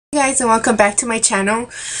Hey guys, and welcome back to my channel.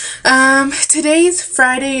 Today is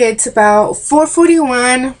Friday. It's about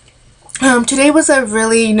 4:41. Today was a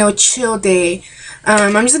really chill day.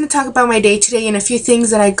 I'm just gonna talk about my day today and a few things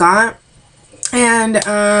that I got. And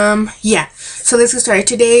yeah, so let's get started.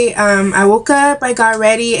 Today I woke up, I got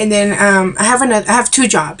ready, and then I have two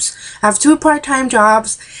jobs. I have two part-time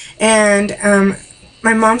jobs, and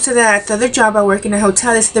my mom said that at the other job I work in a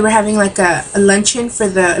hotel, they said they were having like a luncheon for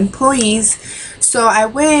the employees. So I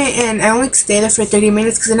went and I only stayed there for 30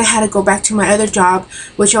 minutes because then I had to go back to my other job,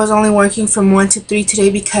 which I was only working from 1 to 3 today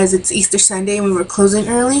because it's Easter Sunday and we were closing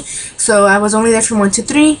early. So I was only there from 1 to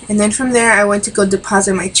 3, and then from there I went to go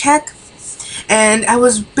deposit my check. And I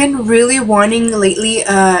was been really wanting lately,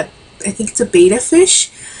 I think it's a betta fish.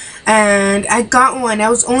 And I got one. That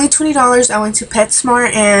was only $20. I went to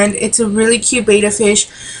PetSmart and it's a really cute betta fish.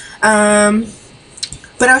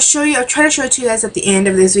 But I'll try to show it to you guys at the end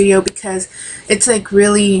of this video because it's like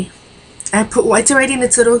really, it's already in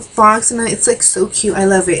its little box and it's like so cute. I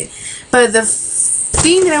love it. But the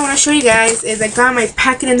thing that I want to show you guys is I got my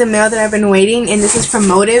packet in the mail that I've been waiting, and this is from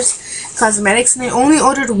Motives Cosmetics, and I only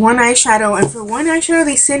ordered one eyeshadow, and for one eyeshadow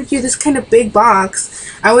they sent you this kind of big box.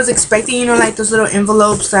 I was expecting, like those little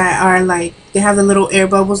envelopes that are like, they have the little air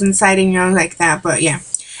bubbles inside and like that, but yeah.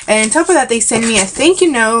 And on top of that, they send me a thank you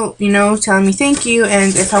note, telling me thank you,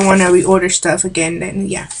 and if I want to reorder stuff again, then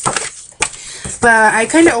yeah. But I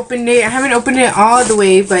kind of opened it. I haven't opened it all the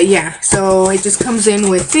way, but yeah. So it just comes in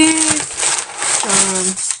with this,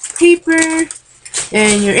 paper,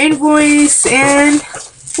 and your invoice, and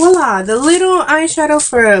voila, the little eyeshadow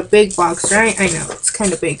for a big box, right? I know, it's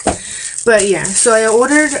kind of big. But yeah, so I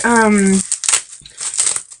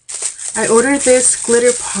ordered this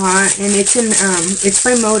glitter pot, and it's in it's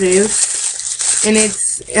by Motives, and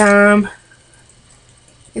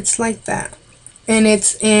it's like that, and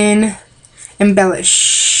it's in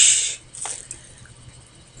Embellish,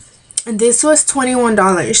 and this was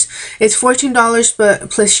 $21. It's $14, but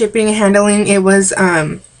plus shipping and handling, it was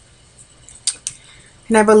and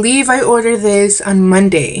I believe I ordered this on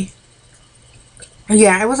Monday.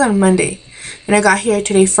 Yeah, it was on Monday, and I got here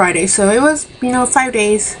today, Friday, so it was 5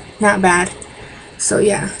 days. Not bad. So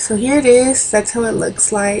yeah, so here it is. That's how it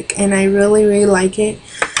looks like, and I really like it.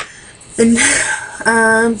 And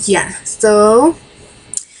yeah, so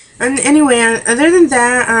and anyway, other than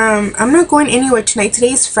that, I'm not going anywhere tonight.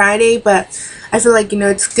 Today is Friday, but I feel like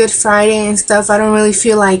it's Good Friday and stuff. I don't really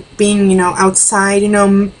feel like being outside.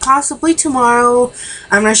 Possibly tomorrow.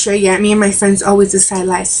 I'm not sure yet. Me and my friends always decide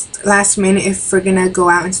last minute if we're gonna go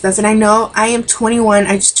out and stuff. And I know I am 21.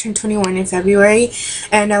 I just turned 21 in February,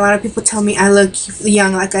 and a lot of people tell me I look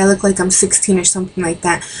young, like I look like I'm 16 or something like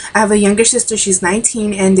that. I have a younger sister. She's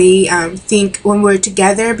 19, and they think when we're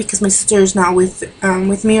together, because my sister is not with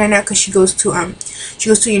me right now because she goes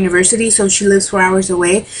to university, so she lives 4 hours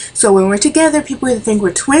away. So when we're together, people either think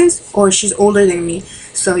we're twins or she's older than me.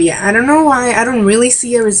 So yeah, I don't know why. I don't really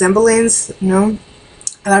see a resemblance.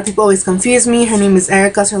 A lot of people always confuse me. Her name is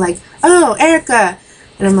Erica, so they're like, oh, Erica,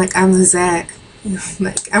 and I'm like, I'm Lizette.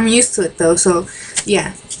 Like, I'm used to it though. So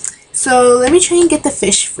yeah, so let me try and get the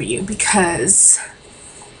fish for you, because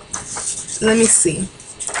let me see,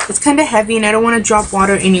 it's kind of heavy and I don't want to drop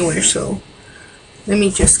water anywhere, so let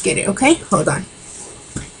me just get it. Okay, hold on.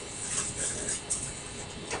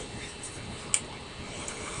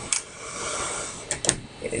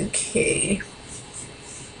 Okay,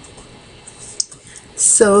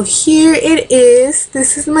 so here it is.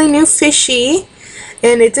 This is my new fishy,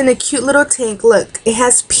 and it's in a cute little tank. Look, it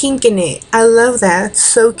has pink in it. I love that. It's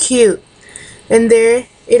so cute. And there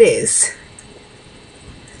it is.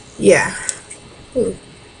 Yeah. Ooh.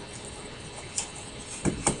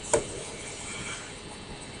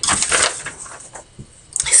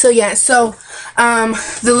 So yeah, so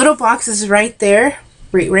the little box is right there,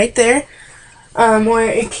 right there, where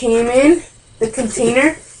it came in, the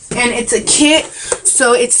container, and it's a kit,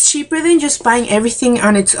 so it's cheaper than just buying everything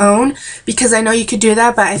on its own, because I know you could do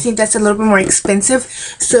that, but I think that's a little bit more expensive.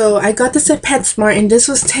 So I got this at PetSmart, and this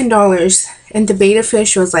was $10, and the betta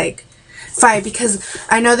fish was like $5, because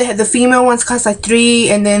I know they had the female ones cost like $3,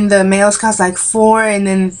 and then the males cost like $4, and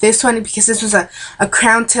then this one, because this was a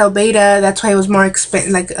crown tail betta, that's why it was more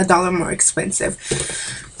expensive, like $1 more expensive.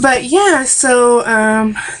 But yeah, so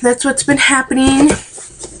that's what's been happening.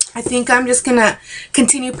 I think I'm just gonna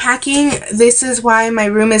continue packing. This is why my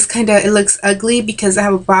room is it looks ugly, because I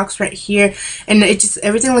have a box right here, and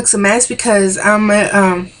everything looks a mess, because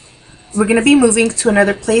we're gonna be moving to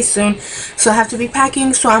another place soon, so I have to be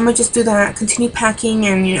packing. So I'm gonna just do that, continue packing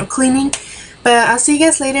and cleaning. But I'll see you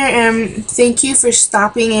guys later, and thank you for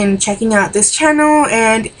stopping and checking out this channel,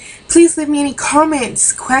 and please leave me any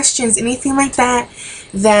comments, questions, anything like that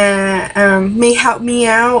may help me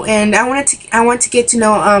out. And I want to get to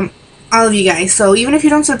know all of you guys. So even if you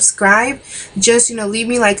don't subscribe, just leave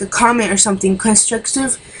me like a comment or something.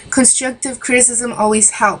 Constructive criticism always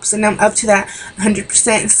helps, and I'm up to that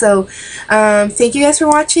 100%. So thank you guys for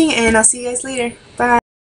watching, and I'll see you guys later. Bye.